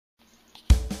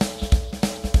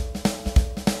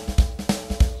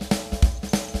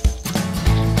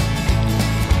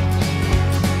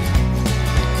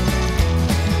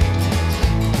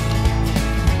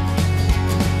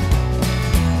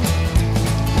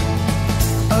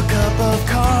A cup of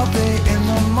coffee in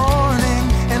the morning,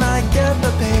 and I get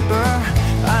the paper.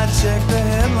 I check the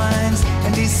headlines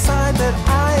and decide that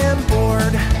I am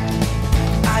bored.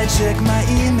 I check my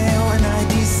email and I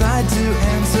decide to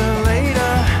answer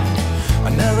later.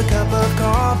 Another cup of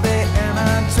coffee and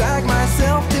I drag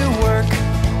myself to work.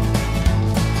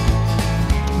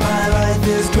 My life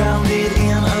is grounded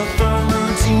in a firm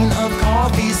routine of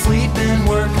coffee, sleep, and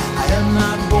work. I am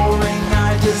not boring,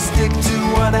 I just stick to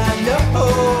what I know.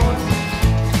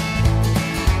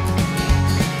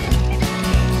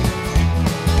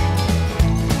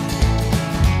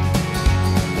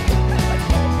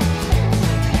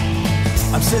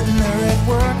 I'm sitting there at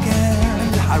work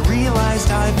and I realized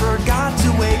I forgot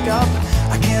to wake up.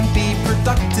 I can't be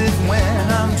productive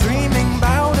when I'm dreaming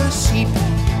about a sheep.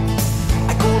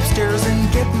 I go upstairs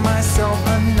and get myself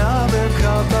another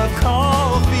cup of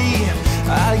coffee.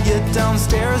 I get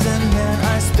downstairs and then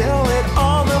I spill it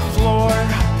on the floor.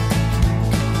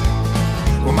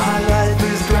 Well, my life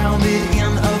is grounded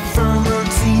in a firm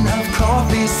routine of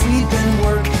coffee, sleep, and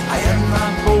work. I am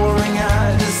not boring,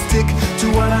 I just stick to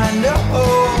what I know.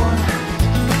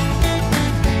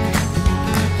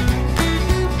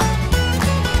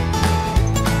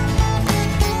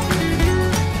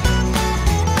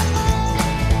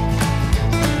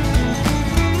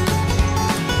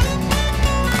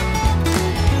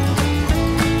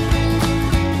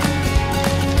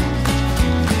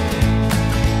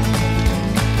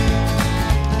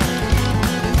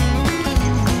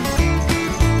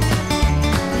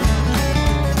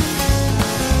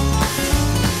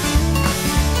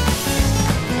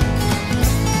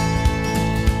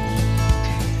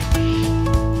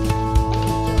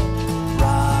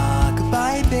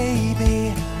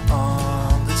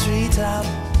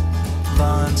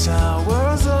 Lunch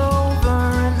hour's over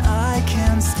and I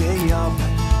can't stay up.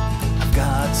 I've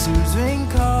got to drink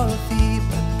coffee,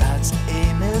 but that's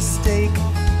a mistake.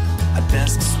 I'd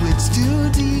best switch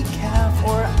to decaf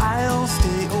or I'll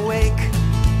stay awake.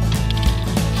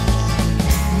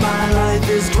 My life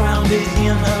is grounded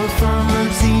in a firm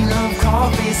routine of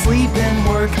coffee, sleep, and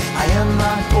work. I am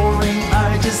not boring,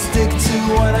 I just stick to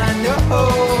what I know.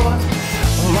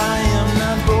 Well, I am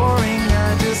not boring,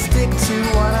 I just stick to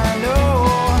what I know.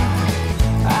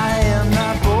 I am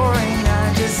not boring,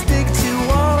 I just stick to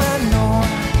what I know.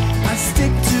 I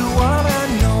stick to what I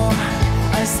know.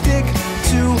 I stick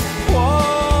to what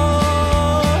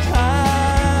I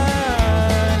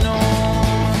know.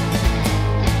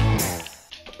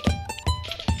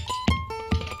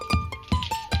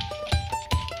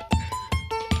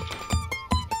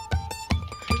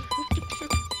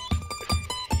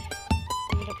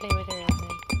 I'm gonna play with her real quick.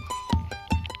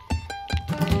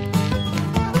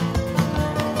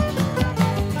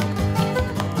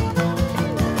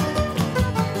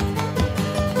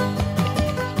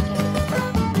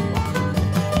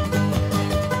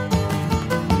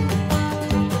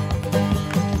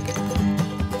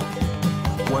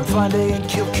 One fine day in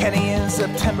Kilkenny in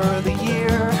September of the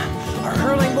year, our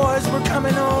hurling boys were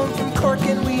coming home from Cork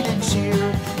and we did cheer.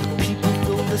 The people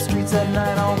filled the streets at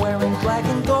night all wearing black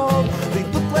and gold. They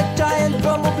looked like giant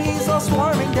bumblebees all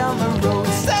swarming down the road.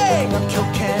 Sing up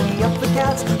Kilkenny, up the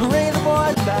Cats, hooray the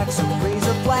boys back. So raise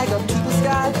a flag up to the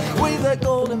sky, wave that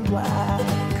gold and black.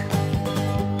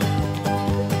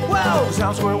 Well,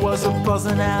 town square was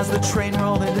a-buzzing as the train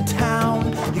rolled into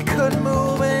town. You couldn't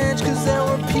move an inch cause there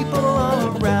were people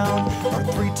all around. Our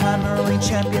three-time hurling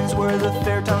champions were the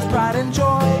Fairtown's pride and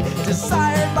joy,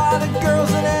 desired by the girls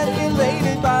and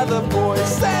emulated by the boys.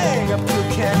 Sang up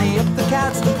Kilkenny, up the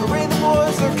Cats, hooray the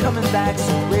boys are coming back.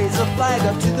 So raise a flag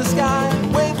up to the sky,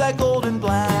 wave that gold and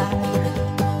black.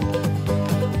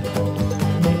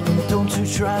 Don't you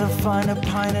try to find a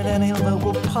pint at any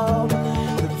local pub.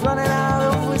 They're running out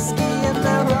of whiskey and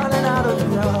they're running out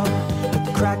of rum. But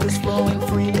the crack is flowing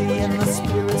freely and the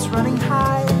spirit's running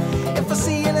high. If I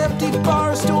see an empty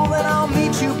bar stool, then I'll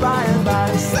meet you by and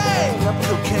by. Sing up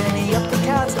Kilkenny, up the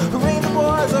Cats, hooray the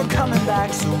boys are coming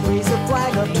back. So raise a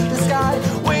flag up to the sky,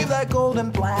 wave that gold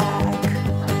and black.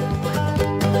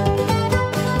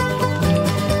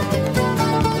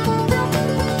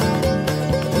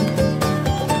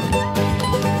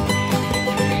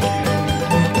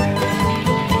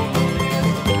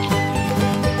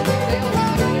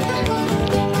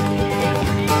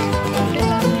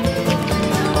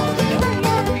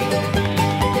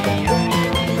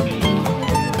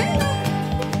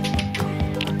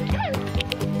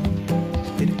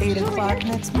 At 8 o'clock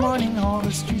next morning, all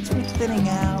the streets were thinning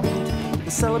out. The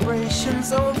The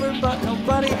celebration's over, but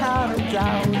nobody had a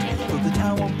doubt. Though the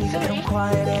town will become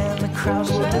quiet and the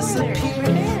crowds will disappear,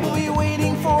 we'll be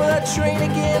waiting for that train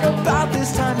again about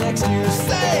this time next year.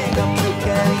 Sing up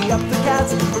Kilkenny, up the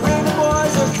cats, the Raven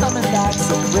boys are coming back.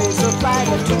 So raise a flag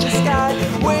up to the sky.